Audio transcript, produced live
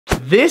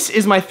This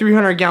is my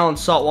 300-gallon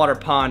saltwater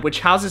pond, which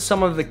houses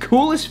some of the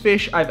coolest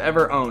fish I've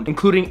ever owned,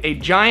 including a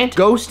giant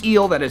ghost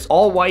eel that is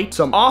all white,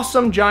 some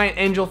awesome giant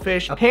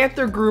angelfish, a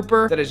panther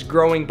grouper that is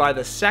growing by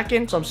the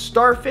second, some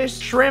starfish,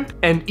 shrimp,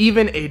 and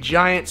even a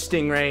giant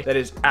stingray that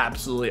is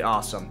absolutely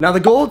awesome. Now, the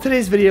goal of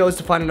today's video is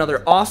to find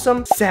another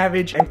awesome,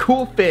 savage, and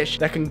cool fish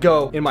that can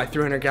go in my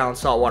 300-gallon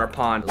saltwater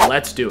pond.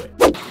 Let's do it.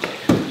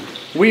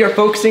 We are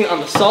focusing on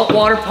the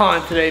saltwater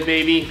pond today,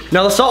 baby.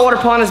 Now, the saltwater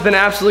pond has been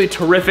absolutely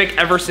terrific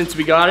ever since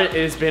we got it.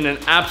 It has been an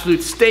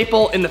absolute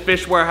staple in the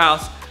fish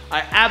warehouse.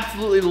 I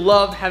absolutely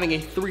love having a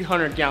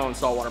 300-gallon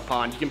saltwater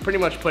pond. You can pretty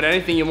much put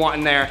anything you want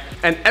in there,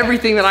 and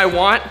everything that I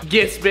want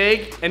gets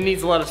big and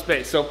needs a lot of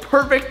space. So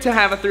perfect to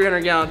have a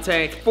 300-gallon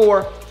tank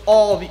for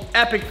all the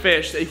epic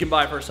fish that you can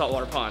buy for a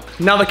saltwater pond.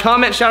 Now, the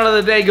comment shout out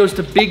of the day goes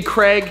to Big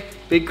Craig.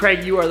 Big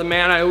Craig, you are the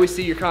man. I always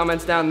see your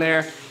comments down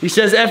there. He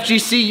says,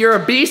 F.G.C, you're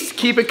a beast.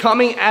 Keep it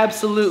coming.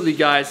 Absolutely,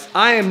 guys.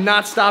 I am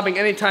not stopping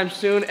anytime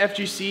soon.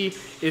 F.G.C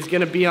is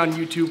gonna be on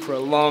YouTube for a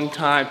long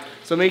time.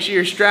 So make sure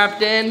you're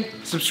strapped in,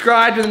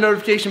 subscribe to the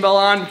notification bell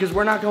on, because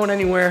we're not going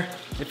anywhere.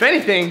 If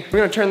anything, we're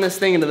gonna turn this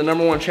thing into the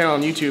 #1 channel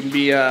on YouTube and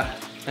be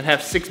and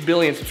have 6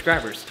 billion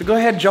subscribers. So go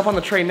ahead and jump on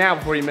the train now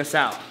before you miss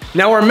out.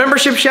 Now, our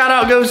membership shout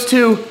out goes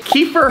to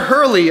Kiefer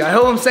Hurley. I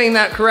hope I'm saying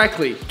that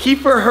correctly.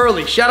 Kiefer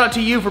Hurley, shout out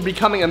to you for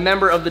becoming a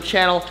member of the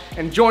channel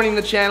and joining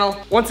the channel.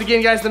 Once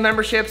again, guys, the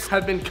memberships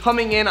have been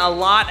coming in a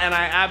lot, and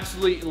I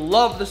absolutely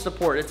love the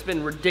support. It's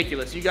been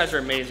ridiculous. You guys are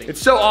amazing.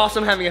 It's so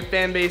awesome having a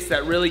fan base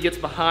that really gets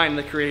behind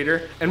the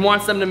creator and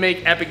wants them to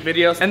make epic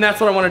videos. And that's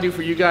what I want to do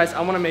for you guys.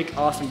 I want to make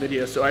awesome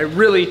videos. So I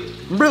really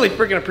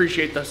freaking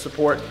appreciate the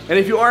support. And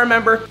if you are a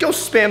member, go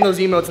spam those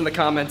emotes in the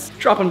comments.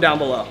 Drop them down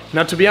below.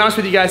 Now, to be honest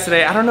with you guys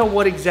today, I don't know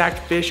what exact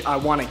fish I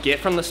want to get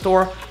from the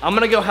store. I'm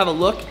gonna go have a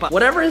look, but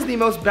whatever is the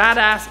most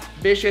badass,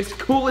 vicious,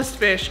 coolest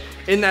fish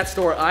in that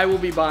store, I will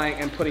be buying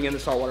and putting in the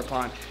saltwater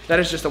pond. That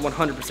is just a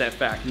 100%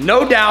 fact.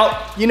 No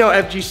doubt, you know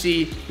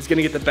F.G.C is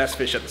gonna get the best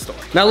fish at the store.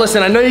 Now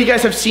listen, I know you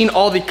guys have seen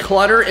all the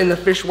clutter in the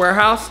fish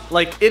warehouse.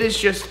 Like, it is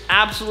just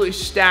absolutely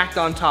stacked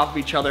on top of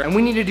each other, and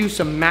we need to do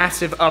some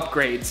massive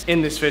upgrades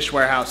in this fish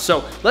warehouse.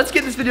 So let's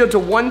get this video to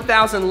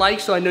 1,000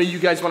 likes, so I know you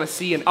guys wanna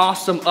see an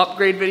awesome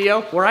upgrade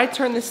video where I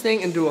turn this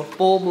thing into a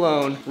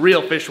full-blown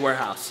real fish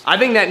warehouse. I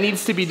think that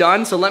needs to be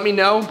done, so let me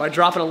know by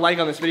dropping a like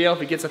on this video.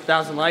 If it gets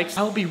 1,000 likes,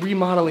 I'll be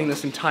remodeling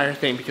this entire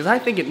thing because I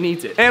think it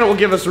needs it. And it will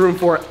give us room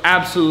for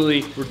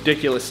absolutely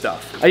ridiculous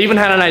stuff. I even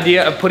had an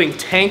idea of putting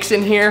tanks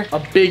in here, a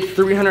big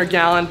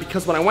 300-gallon,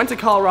 because when I went to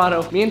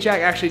Colorado, me and Jack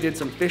actually did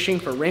some fishing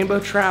for rainbow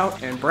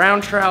trout and brown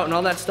trout and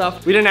all that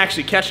stuff. We didn't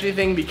actually catch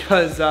anything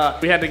because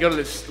we had to go to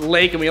this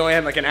lake and we only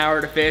had like an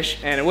hour to fish,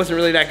 and it wasn't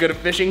really that good at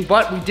fishing,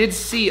 but we did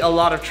see a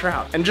lot of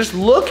trout. And just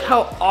look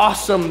how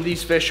awesome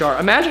these fish are.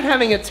 Imagine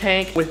having a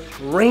tank with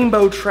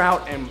rainbow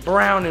trout and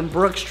brown and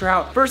brooks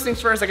trout. First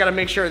things first, I gotta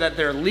make sure that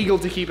they're legal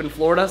to keep in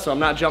Florida, so I'm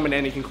not jumping to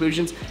any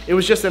conclusions. It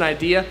was just an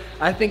idea.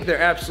 I think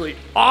they're absolutely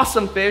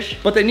awesome fish,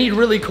 but they need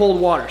really cold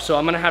water, so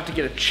I'm gonna have to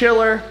get a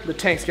chiller. The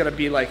tank's gonna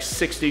be like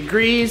 60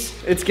 degrees.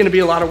 It's gonna be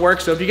a lot of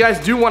work, so if you guys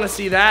do wanna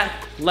see that,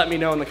 let me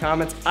know in the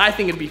comments. I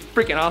think it'd be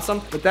freaking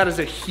awesome, but that is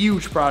a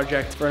huge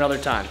project for another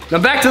time. Now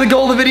back to the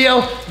goal of the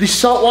video, the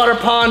saltwater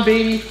pond,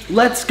 baby.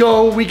 Let's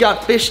go. We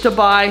got fish to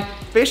buy,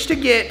 fish to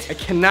get. I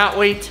cannot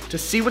wait to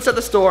see what's at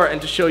the store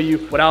and to show you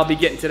what I'll be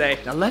getting today.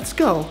 Now let's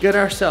go get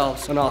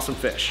ourselves an awesome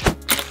fish.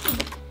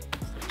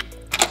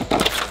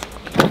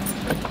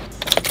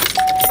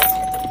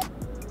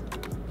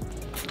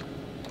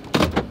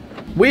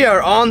 We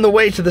are on the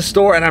way to the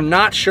store, and I'm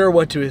not sure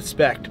what to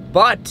expect,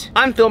 but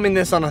I'm filming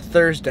this on a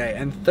Thursday,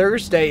 and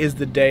Thursday is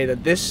the day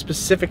that this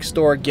specific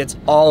store gets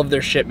all of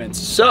their shipments.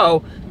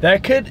 So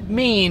that could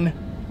mean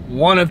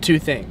one of two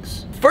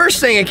things. First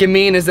thing it can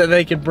mean is that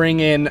they could bring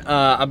in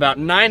about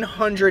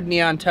 900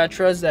 neon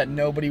tetras that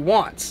nobody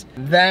wants.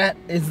 That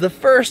is the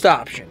first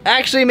option.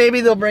 Actually, maybe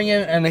they'll bring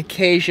in an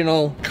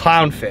occasional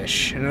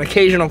clownfish,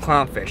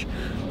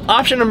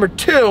 Option number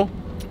two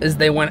is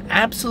they went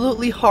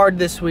absolutely hard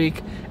this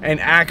week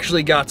and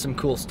actually got some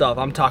cool stuff.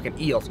 I'm talking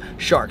eels,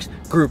 sharks,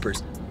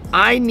 groupers.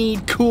 I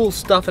need cool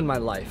stuff in my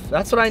life.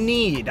 That's what I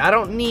need. I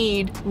don't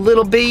need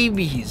little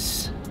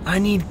babies. I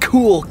need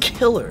cool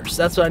killers.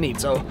 That's what I need.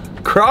 So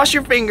cross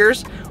your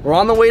fingers. We're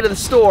on the way to the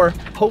store.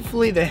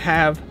 Hopefully they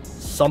have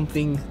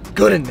something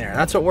good in there.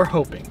 That's what we're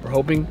hoping. We're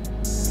hoping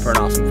for an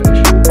awesome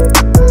fish.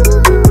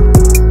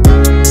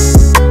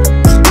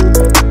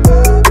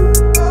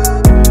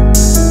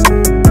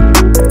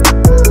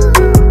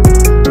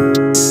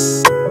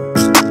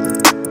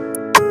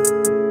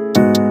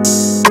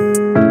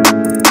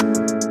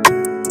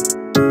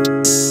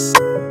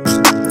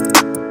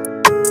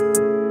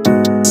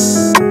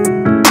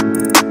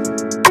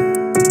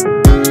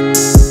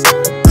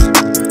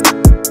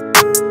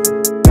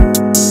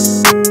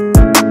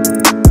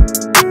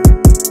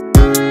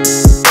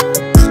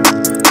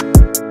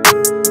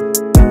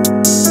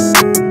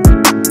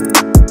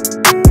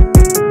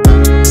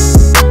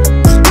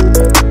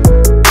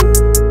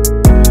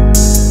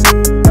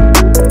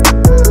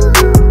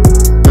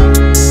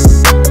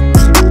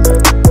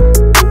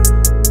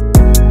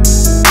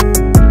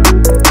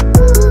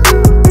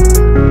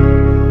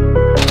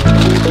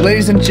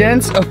 Ladies and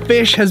gents, a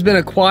fish has been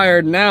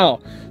acquired.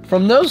 Now,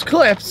 from those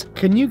clips,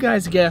 can you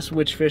guys guess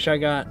which fish I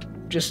got?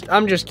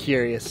 I'm just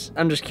curious.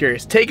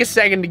 Take a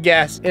second to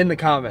guess in the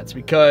comments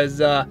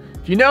because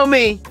if you know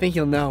me, I think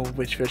you'll know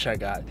which fish I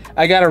got.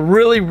 I got a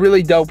really,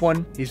 really dope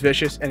one. He's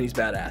vicious and he's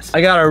badass.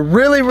 I got a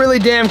really, really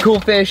damn cool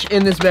fish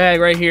in this bag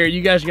right here.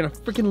 You guys are gonna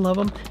freaking love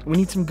him. We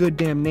need some good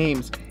damn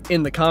names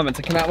in the comments.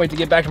 I cannot wait to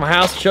get back to my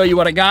house, show you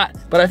what I got.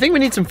 But I think we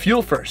need some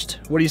fuel first.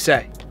 What do you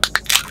say?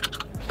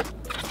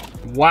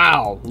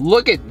 Wow,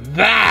 look at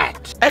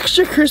that.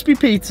 Extra crispy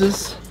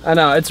pizzas. I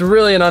know, it's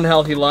really an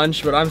unhealthy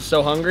lunch, but I'm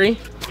so hungry.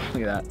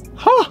 Look at that.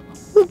 Huh,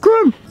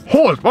 okay.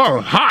 Oh, it's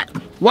hot.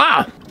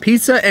 Wow.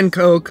 Pizza and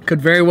Coke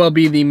could very well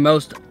be the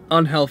most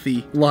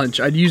unhealthy lunch.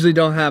 I usually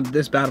don't have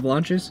this bad of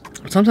lunches,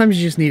 but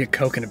sometimes you just need a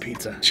Coke and a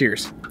pizza.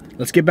 Cheers.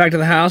 Let's get back to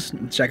the house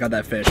and check out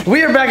that fish.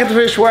 We are back at the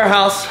fish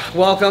warehouse.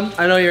 Welcome.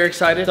 I know you're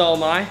excited, so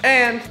am I.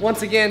 And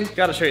once again,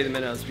 gotta show you the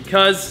minnows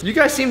because you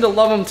guys seem to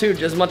love them too,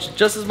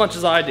 just as much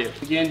as I do.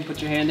 Again,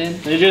 put your hand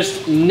in. They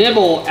just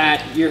nibble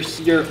at your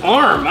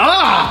arm.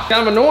 Ah,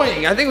 kind of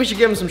annoying. I think we should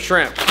give them some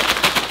shrimp.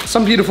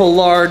 Some beautiful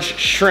large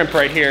shrimp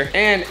right here.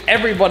 And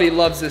everybody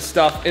loves this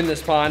stuff in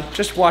this pond.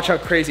 Just watch how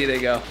crazy they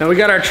go. Now we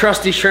got our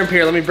trusty shrimp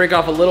here. Let me break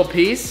off a little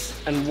piece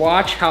and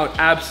watch how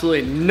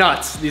absolutely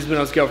nuts these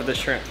minnows go for this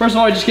shrimp. First of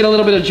all, I just get a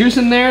little bit of juice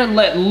in there.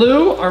 Let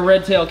Lou, our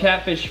red-tailed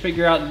catfish,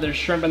 figure out that there's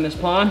shrimp in this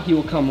pond. He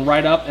will come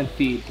right up and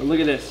feed. But look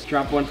at this.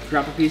 Drop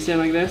a piece in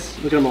like this.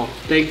 Look at them all.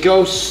 They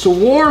go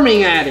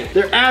swarming at it.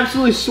 They're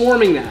absolutely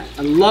swarming that.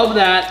 I love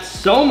that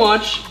so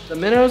much. The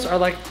minnows are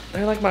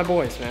they're like my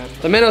boys, man.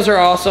 The minnows are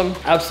awesome.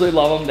 Absolutely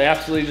love them. They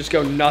absolutely just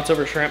go nuts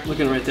over shrimp. Look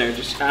at them right there.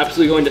 Just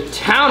absolutely going to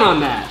town on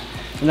that.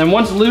 And then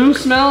once Lou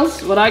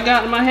smells what I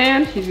got in my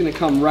hand, he's gonna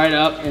come right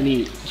up and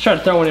eat. Let's try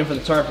to throw one in for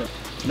the tarpon.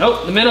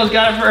 Nope, the minnows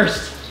got it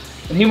first.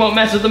 And he won't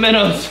mess with the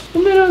minnows. The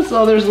minnows,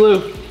 oh, there's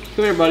Lou.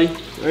 Come here, buddy,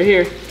 right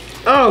here.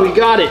 Oh, he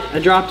got it, I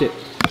dropped it.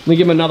 Let me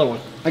give him another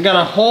one. I got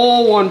a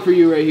whole one for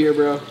you right here,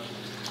 bro.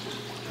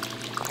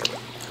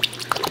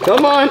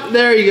 Come on,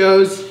 there he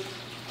goes.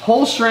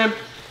 Whole shrimp,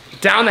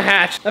 down the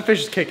hatch. That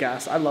fish is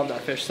kick-ass. I love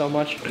that fish so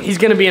much. He's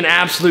gonna be an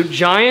absolute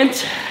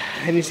giant,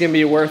 and he's gonna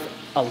be worth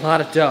a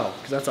lot of dough,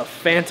 because that's a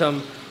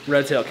phantom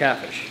red-tailed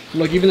catfish.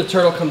 Look, even the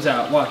turtle comes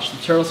out. Watch,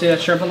 the turtle, see that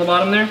shrimp on the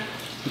bottom there?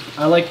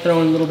 I like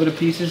throwing a little bit of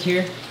pieces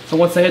here. So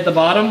once they hit the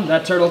bottom,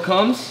 that turtle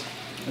comes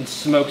and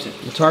smokes it.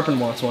 The tarpon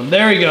wants one.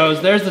 There he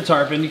goes, there's the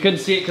tarpon. You couldn't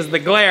see it because of the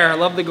glare. I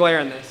love the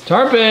glare in this.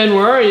 Tarpon,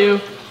 where are you?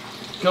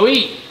 Go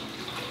eat.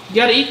 You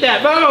gotta eat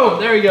that, boom,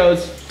 there he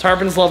goes.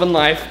 Tarpon's loving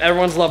life,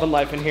 everyone's loving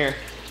life in here.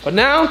 But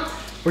now,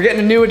 we're getting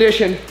a new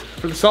addition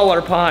for the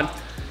saltwater pond.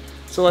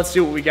 So let's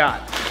see what we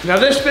got. Now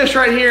this fish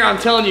right here, I'm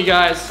telling you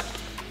guys,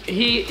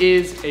 he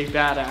is a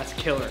badass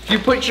killer. If you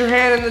put your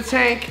hand in the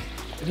tank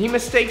and he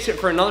mistakes it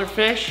for another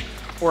fish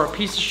or a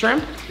piece of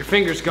shrimp, your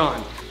finger's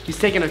gone. He's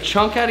taking a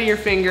chunk out of your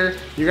finger.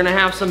 You're gonna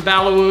have some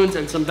battle wounds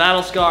and some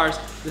battle scars.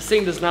 This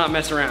thing does not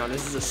mess around.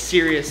 This is a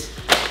serious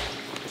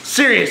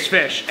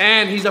fish.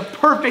 And he's a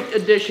perfect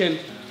addition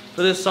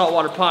for this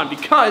saltwater pond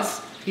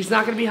because he's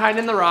not gonna be hiding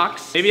in the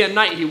rocks. Maybe at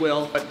night he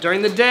will, but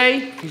during the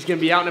day, he's gonna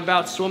be out and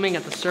about swimming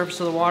at the surface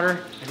of the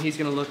water, and he's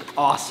gonna look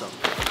awesome.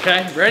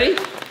 Okay, ready?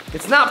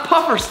 It's not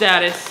puffer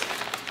status,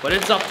 but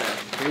it's up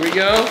there. Here we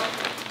go.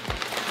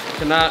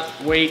 Cannot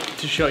wait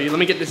to show you. Let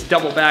me get this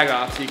double bag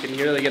off so you can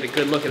really get a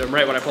good look at him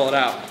right when I pull it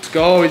out. Let's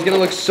go, he's gonna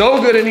look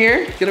so good in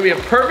here. It's gonna be a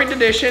perfect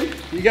addition.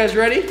 You guys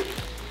ready?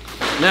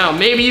 Now,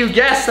 maybe you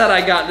guessed that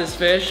I got this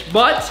fish,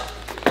 but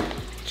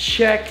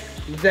check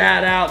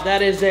that out.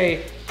 That is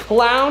a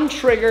clown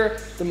trigger,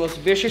 the most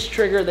vicious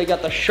trigger. They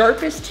got the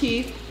sharpest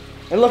teeth.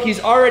 And look, he's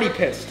already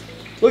pissed.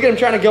 Look at him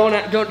trying to go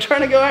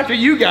after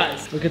you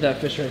guys. Look at that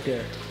fish right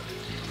there.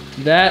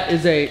 That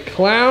is a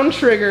clown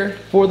trigger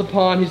for the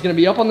pond. He's gonna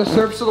be up on the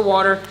surface of the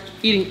water,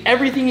 eating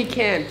everything he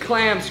can.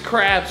 Clams,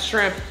 crabs,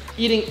 shrimp,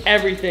 eating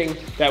everything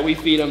that we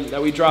feed him,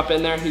 that we drop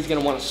in there. He's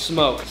gonna wanna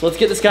smoke. So let's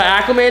get this guy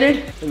acclimated,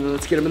 and then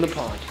let's get him in the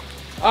pond.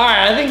 All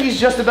right, I think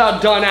he's just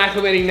about done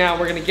acclimating now.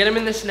 We're gonna get him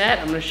in this net.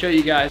 I'm gonna show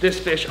you guys this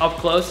fish up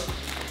close.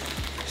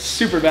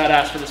 Super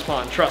badass for this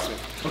pond, trust me.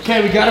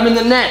 Okay, we got him in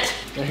the net.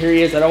 Now here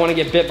he is, I don't wanna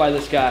get bit by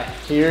this guy.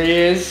 Here he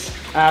is,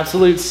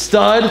 absolute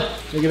stud.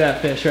 Look at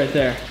that fish right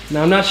there.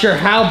 Now I'm not sure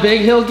how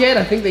big he'll get.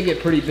 I think they get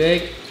pretty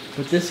big,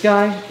 but this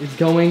guy is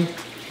going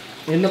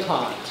in the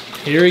pond.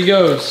 Here he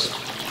goes.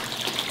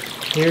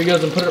 Here he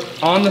goes, and put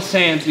it on the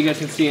sand so you guys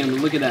can see him.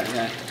 Look at that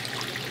guy.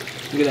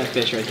 Look at that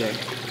fish right there.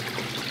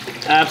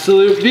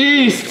 Absolute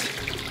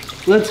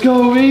beast. Let's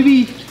go,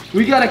 baby.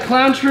 We got a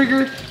clown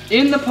trigger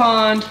in the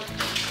pond.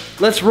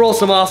 Let's roll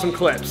some awesome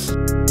clips.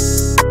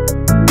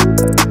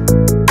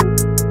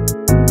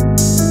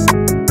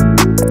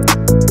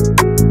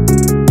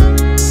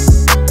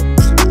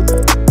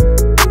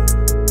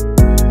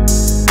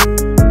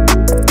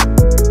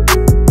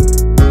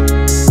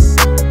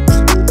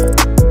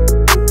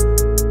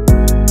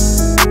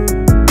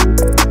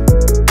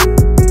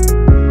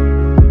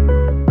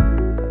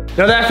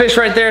 Now that fish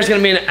right there is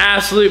gonna be an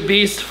absolute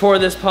beast for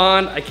this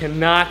pond. I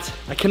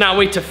cannot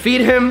wait to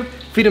feed him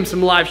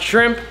some live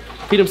shrimp,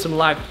 feed him some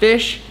live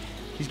fish.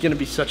 He's gonna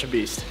be such a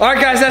beast. All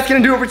right, guys, that's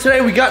gonna do it for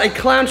today. We got a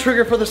clown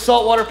trigger for the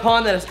saltwater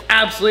pond that is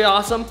absolutely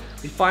awesome.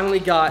 We finally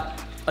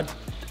got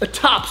a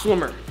top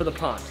swimmer for the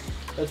pond.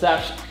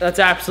 That's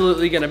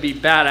absolutely gonna be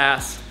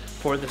badass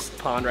for this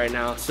pond right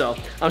now. So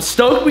I'm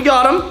stoked we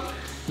got him.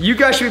 You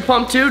guys should be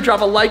pumped too.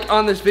 Drop a like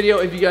on this video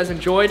if you guys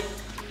enjoyed.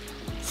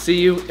 See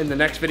you in the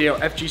next video.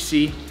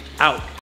 F.G.C. out.